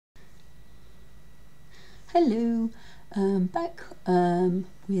Hello, back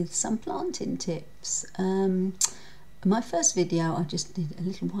with some planting tips. My first video I just did a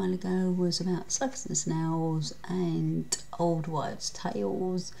little while ago was about slugs and snails and old wives'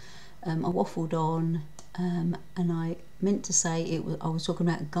 tales. I waffled on and I meant to say I was talking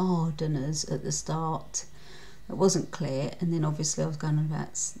about gardeners at the start. It wasn't clear, and then obviously I was going on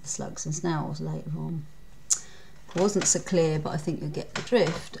about the slugs and snails later on. It wasn't so clear, but I think you'll get the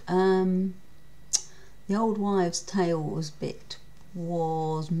drift. The old wives' tales bit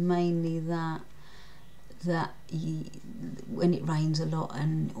was mainly that when it rains a lot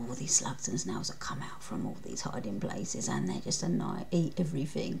and all these slugs and snails that come out from all these hiding places and they just eat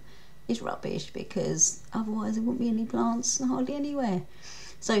everything is rubbish, because otherwise there wouldn't be any plants hardly anywhere.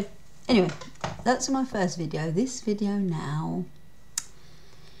 So anyway, that's my first video. This video now,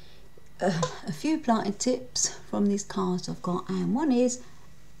 a few planting tips from these cards I've got, and one is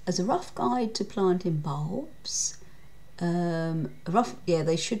as a rough guide to planting bulbs.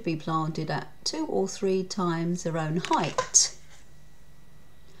 They should be planted at 2 or 3 times their own height.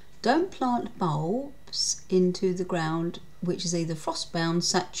 Don't plant bulbs into the ground which is either frostbound,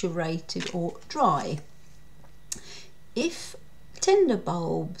 saturated or dry. If tender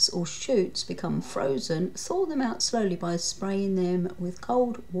bulbs or shoots become frozen, thaw them out slowly by spraying them with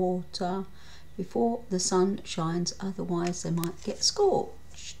cold water before the sun shines, otherwise they might get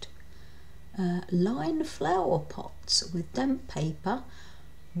scorched. Line flower pots with damp paper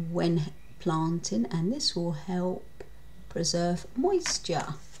when planting, and this will help preserve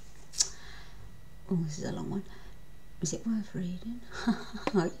moisture. Oh, this is a long one. Is it worth reading? I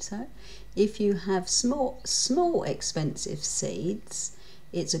hope so. If you have small expensive seeds,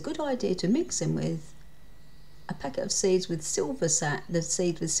 it's a good idea to mix them with a packet of seeds with silver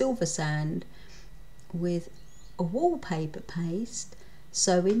sand, with a wallpaper paste,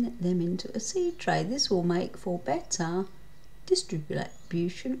 sewing them into a seed tray. This will make for better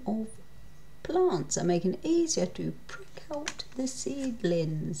distribution of plants and making it easier to prick out the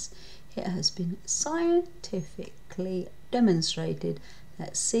seedlings. It has been scientifically demonstrated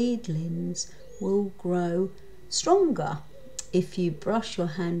that seedlings will grow stronger if you brush your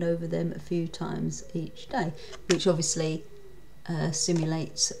hand over them a few times each day, which obviously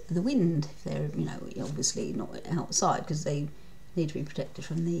simulates the wind. If they're, obviously not outside, because they need to be protected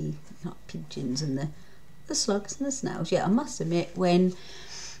from the pigeons and the slugs and the snails. Yeah, I must admit, when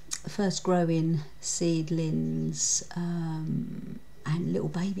first growing seedlings and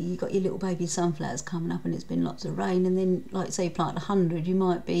you got your little baby sunflowers coming up and it's been lots of rain, and then like say you plant 100, you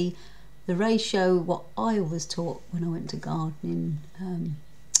might be, the ratio, what I was taught when I went to gardening,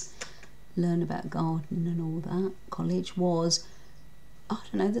 learn about gardening and all that, college, was, I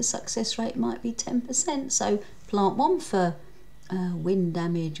don't know, the success rate might be 10%. So plant one for wind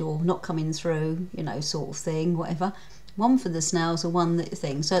damage or not coming through, sort of thing, whatever. One for the snails or one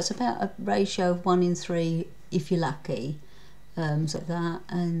thing. So it's about a ratio of 1 in 3 if you're lucky. So that,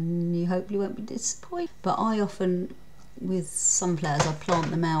 and you hopefully won't be disappointed. But I often, with sunflowers, I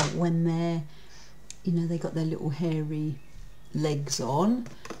plant them out when they're, they got their little hairy legs on,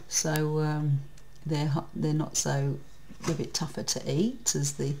 so they're not so, a bit tougher to eat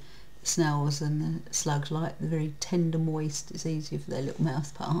as the snails and the slugs like. They're very tender, moist. It's easier for their little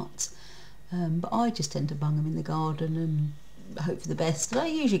mouth parts. But I just tend to bung them in the garden and hope for the best. And I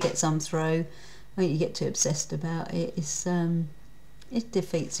usually get some through. I think you get too obsessed about it. It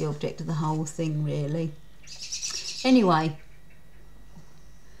defeats the object of the whole thing, really. Anyway,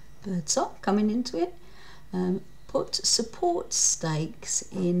 birdsong coming into it. Put support stakes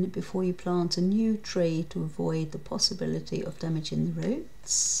in before you plant a new tree to avoid the possibility of damaging the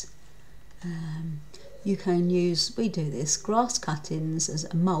roots. You can use, we do this, grass cuttings as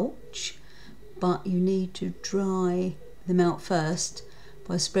a mulch, but you need to dry them out first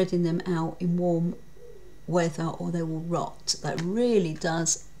by spreading them out in warm weather or they will rot. That really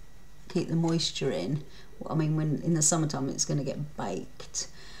does keep the moisture in. I mean, when in the summertime it's going to get baked.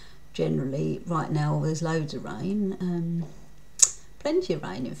 Generally, right now there's loads of rain, plenty of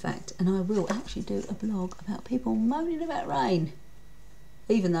rain in fact, and I will actually do a blog about people moaning about rain,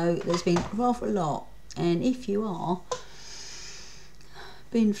 even though there's been rather a lot. And if you are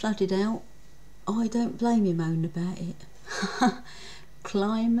being flooded out, I don't blame you moaning about it.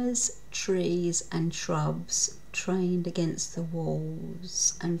 Climbers, trees and shrubs trained against the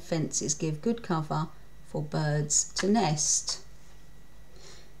walls and fences give good cover for birds to nest.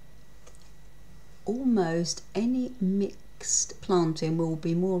 Almost any mixed planting will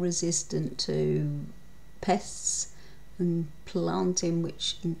be more resistant to pests than planting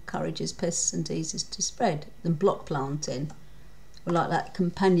which encourages pests and diseases to spread than block planting, or like that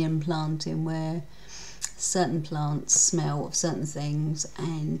companion planting where certain plants smell of certain things,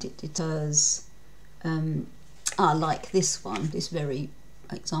 and it deters, like this one, this very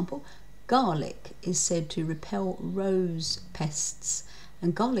example. Garlic is said to repel rose pests,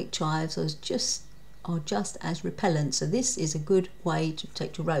 and garlic chives are just as repellent, so this is a good way to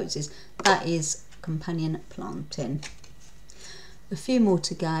protect your roses. That is companion planting. A few more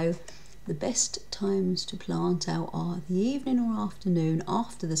to go. The best times to plant out are the evening or afternoon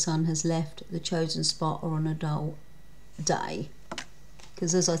after the sun has left the chosen spot, or on a dull day,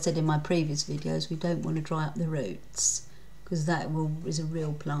 because as I said in my previous videos, we don't want to dry up the roots, because that is a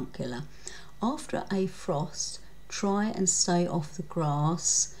real plant killer. After a frost, try and stay off the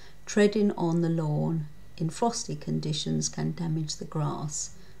grass. Treading on the lawn in frosty conditions can damage the grass.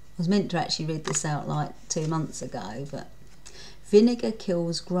 I was meant to actually read this out like 2 months ago, but vinegar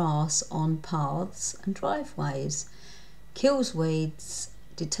kills grass on paths and driveways, kills weeds,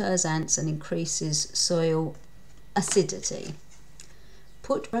 deters ants, and increases soil acidity.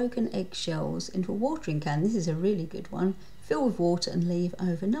 Put broken eggshells into a watering can. This is a really good one. Fill with water and leave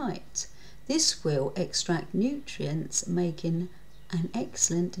overnight. This will extract nutrients, making an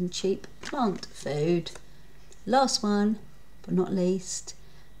excellent and cheap plant food. Last one, but not least,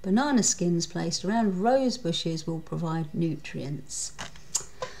 banana skins placed around rose bushes will provide nutrients.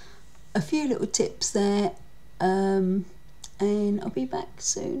 A few little tips there, and I'll be back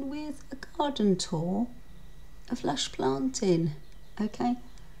soon with a garden tour of lush planting. Okay,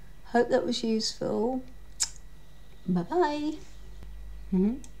 hope that was useful. Bye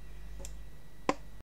bye.